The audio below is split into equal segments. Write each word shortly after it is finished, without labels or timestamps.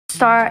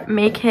start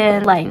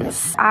making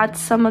lines. Add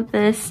some of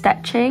the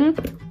stitching.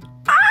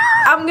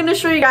 I'm gonna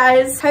show you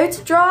guys how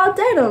to draw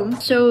denim.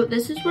 So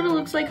this is what it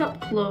looks like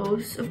up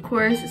close. Of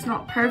course, it's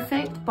not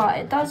perfect, but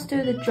it does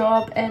do the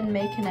job in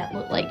making it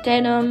look like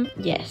denim.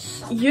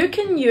 Yes. You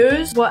can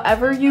use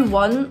whatever you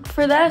want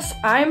for this.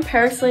 I'm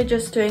personally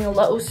just doing a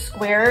little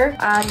square,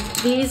 and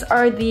these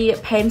are the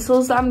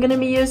pencils that I'm gonna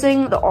be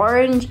using. The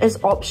orange is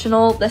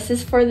optional. This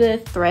is for the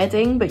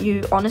threading, but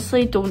you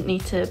honestly don't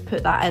need to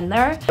put that in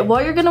there.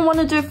 What you're gonna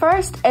wanna do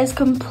first is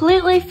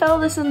completely fill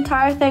this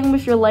entire thing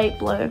with your light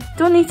blue.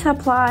 Don't need to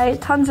apply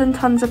tons and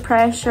tons of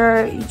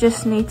pressure. You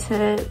just need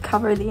to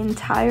cover the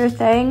entire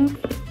thing.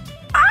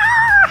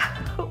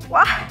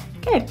 What?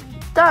 Okay,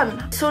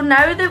 done. So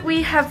now that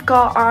we have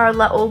got our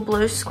little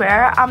blue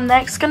square, I'm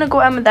next gonna go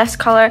in with this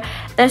color.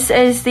 This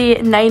is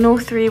the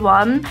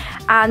 9031,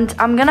 and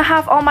I'm gonna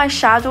have all my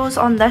shadows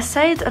on this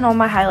side and all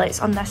my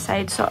highlights on this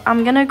side. So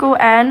I'm gonna go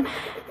in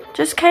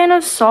just kind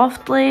of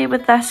softly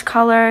with this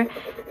color,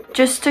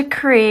 just to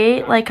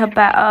create like a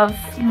bit of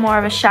more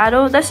of a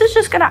shadow. This is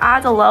just going to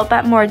add a little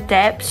bit more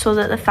depth so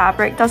that the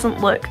fabric doesn't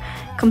look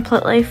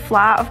completely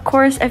flat. Of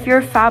course, if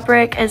your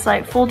fabric is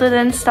like folded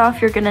and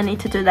stuff, you're going to need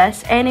to do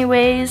this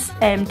anyways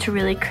to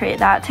really create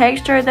that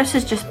texture. This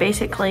is just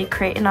basically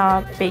creating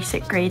a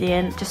basic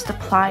gradient, just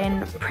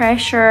applying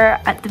pressure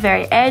at the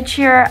very edge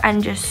here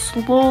and just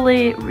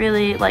slowly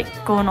really like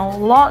going a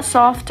lot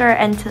softer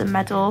into the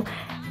middle,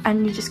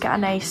 and you just get a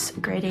nice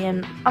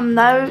gradient. I'm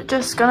now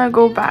just gonna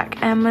go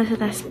back in with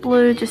this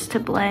blue just to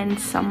blend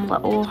some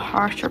little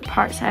harsher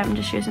parts out. I'm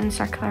just using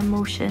circular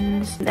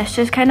motions. This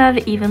just kind of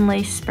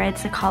evenly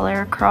spreads the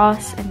color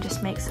across and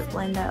just makes it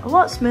blend out a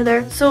lot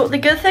smoother. So the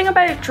good thing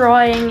about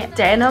drawing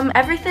denim,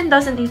 everything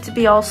doesn't need to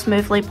be all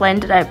smoothly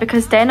blended out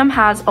because denim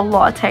has a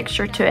lot of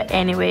texture to it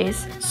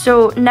anyways.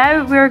 So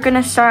now we're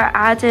gonna start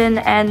adding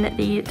in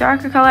the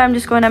darker color. I'm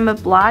just going in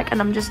with black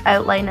and I'm just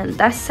outlining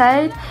this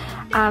side.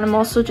 And I'm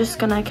also just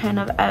gonna kind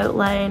of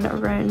outline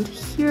around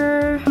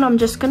here, and I'm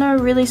just gonna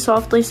really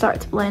softly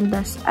start to blend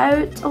this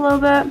out a little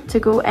bit to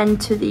go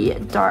into the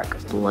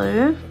dark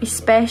blue,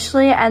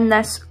 especially in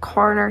this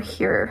corner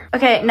here.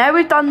 Okay, now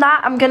we've done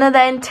that, I'm gonna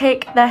then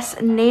take this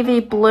navy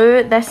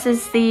blue. This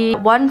is the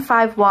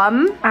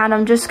 151, and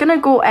I'm just gonna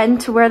go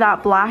into where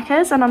that black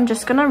is, and I'm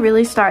just gonna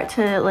really start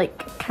to like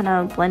kind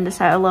of blend this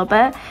out a little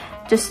bit,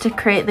 just to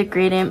create the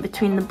gradient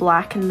between the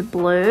black and the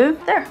blue.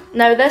 There.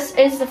 Now this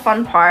is the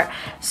fun part.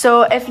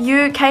 So if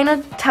you kind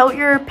of tilt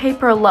your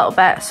paper a little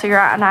bit so you're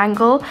at an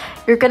angle,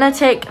 you're gonna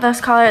take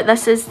this color.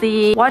 This is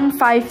the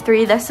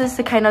 153. This is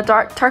the kind of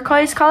dark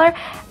turquoise color,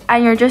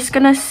 and you're just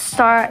gonna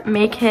start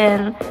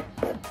making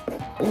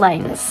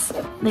lines.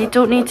 They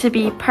don't need to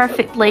be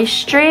perfectly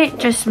straight,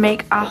 just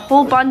make a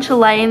whole bunch of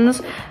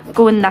lines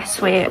going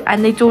this way,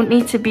 and they don't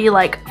need to be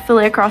like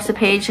fully across the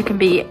page. It can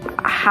be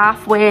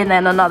halfway and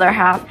then another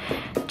half.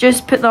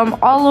 Just put them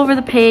all over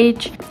the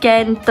page.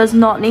 Again, does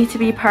not need to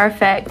be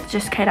perfect,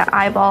 just kind of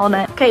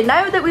eyeballing it. Okay,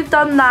 now that we've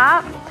done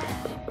that,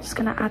 just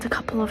gonna add a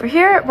couple over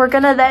here. We're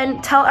gonna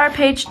then tilt our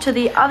page to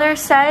the other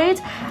side,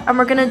 and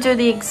we're gonna do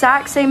the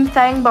exact same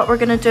thing, but we're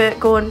gonna do it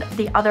going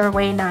the other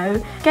way now.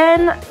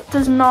 Again,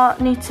 does not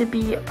need to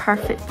be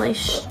perfectly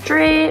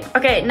straight.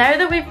 Okay, now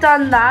that we've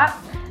done that,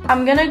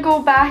 I'm gonna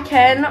go back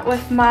in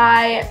with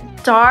my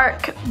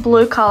dark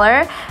blue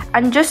color,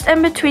 and just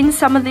in between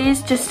some of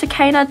these, just to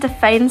kind of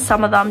define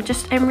some of them,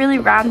 just in really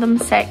random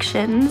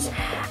sections,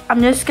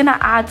 I'm just gonna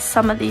add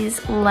some of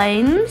these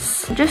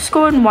lines. Just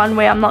going one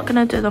way, I'm not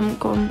gonna do them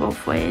going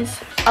both ways.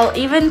 I'll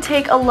even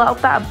take a little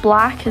bit of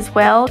black as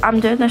well. I'm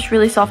doing this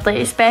really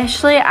softly,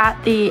 especially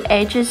at the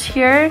edges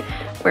here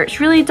where it's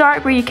really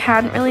dark, where you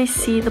can't really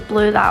see the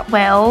blue that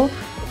well.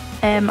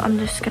 I'm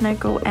just gonna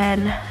go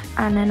in,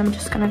 and then I'm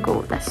just gonna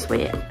go this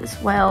way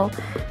as well.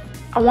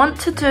 I want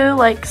to do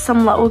like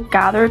some little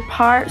gathered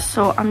parts,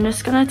 so I'm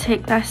just gonna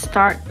take this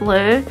dark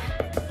blue,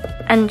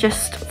 and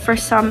just for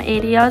some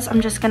areas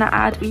I'm just gonna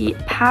add wee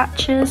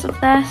patches of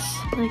this,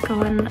 really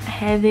going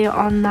heavy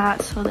on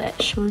that so that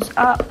it shows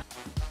up.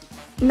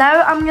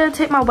 Now I'm gonna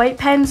take my white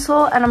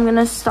pencil and I'm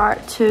gonna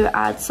start to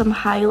add some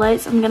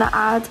highlights. I'm gonna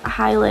add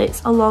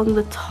highlights along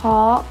the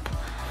top,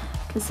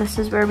 because this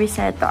is where we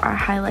said that our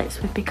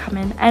highlights would be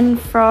coming in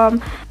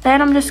from.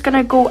 Then I'm just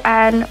gonna go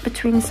in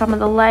between some of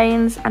the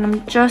lines, and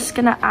I'm just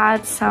gonna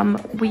add some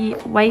wee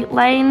white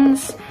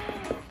lines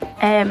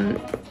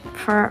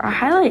for our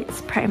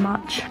highlights pretty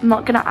much. I'm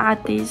not gonna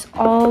add these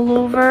all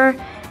over,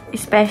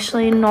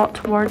 especially not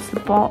towards the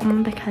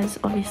bottom, because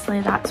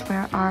obviously that's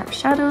where our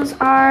shadows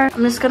are.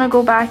 I'm just gonna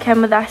go back in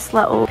with this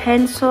little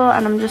pencil,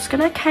 and I'm just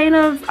gonna kind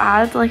of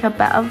add like a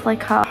bit of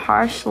like a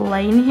harsh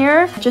line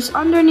here just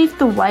underneath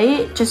the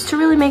white, just to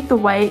really make the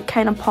white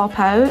kind of pop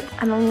out,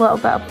 and a little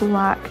bit of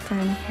black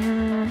down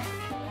here.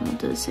 I'll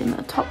do the same at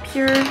the top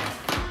here,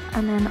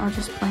 and then I'll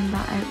just blend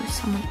that out with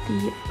some of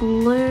the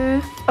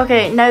blue.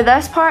 Okay, now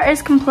this part is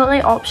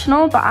completely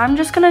optional, but I'm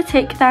just gonna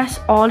take this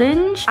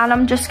orange and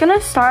I'm just gonna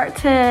start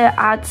to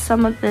add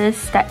some of the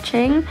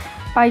stitching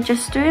by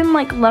just doing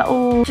like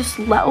little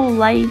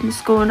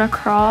lines going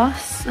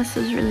across. This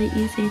is really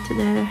easy to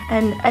do,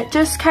 and it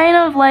just kind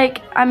of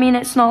like, I mean,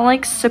 it's not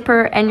like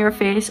super in your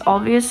face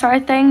obvious sort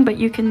of thing, but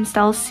you can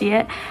still see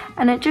it,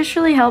 and it just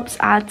really helps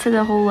add to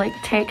the whole like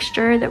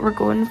texture that we're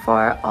going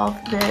for of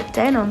the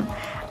denim.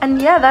 And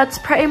yeah, that's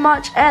pretty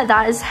much it.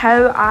 That is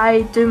how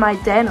I do my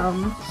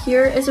denim.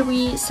 Here is a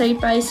wee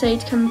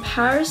side-by-side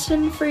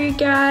comparison for you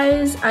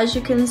guys. As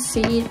you can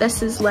see,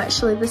 this is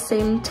literally the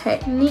same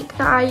technique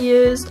that I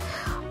used.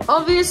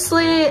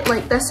 Obviously,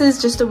 like, this is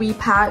just a wee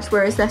patch,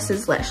 whereas this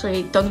is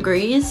literally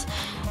dungarees.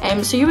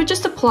 So you would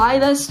just apply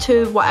this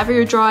to whatever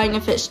you're drawing,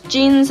 if it's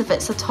jeans, if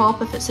it's a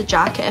top, if it's a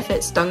jacket, if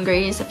it's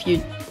dungarees, if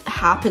you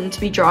happen to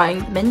be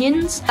drawing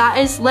minions. That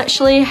is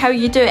literally how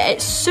you do it.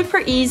 It's super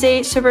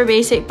easy, super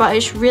basic, but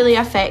it's really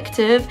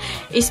effective,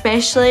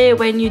 especially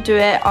when you do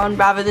it on,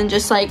 rather than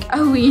just like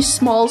a wee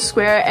small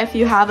square, if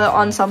you have it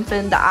on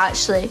something that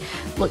actually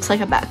looks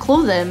like a bit of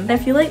clothing.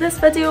 If you like this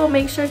video,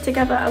 make sure to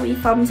give it a wee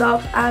thumbs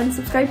up and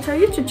subscribe to our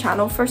YouTube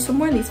channel for some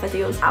more of these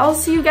videos. I'll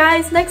see you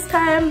guys next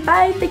time.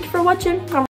 Bye, thank you for watching.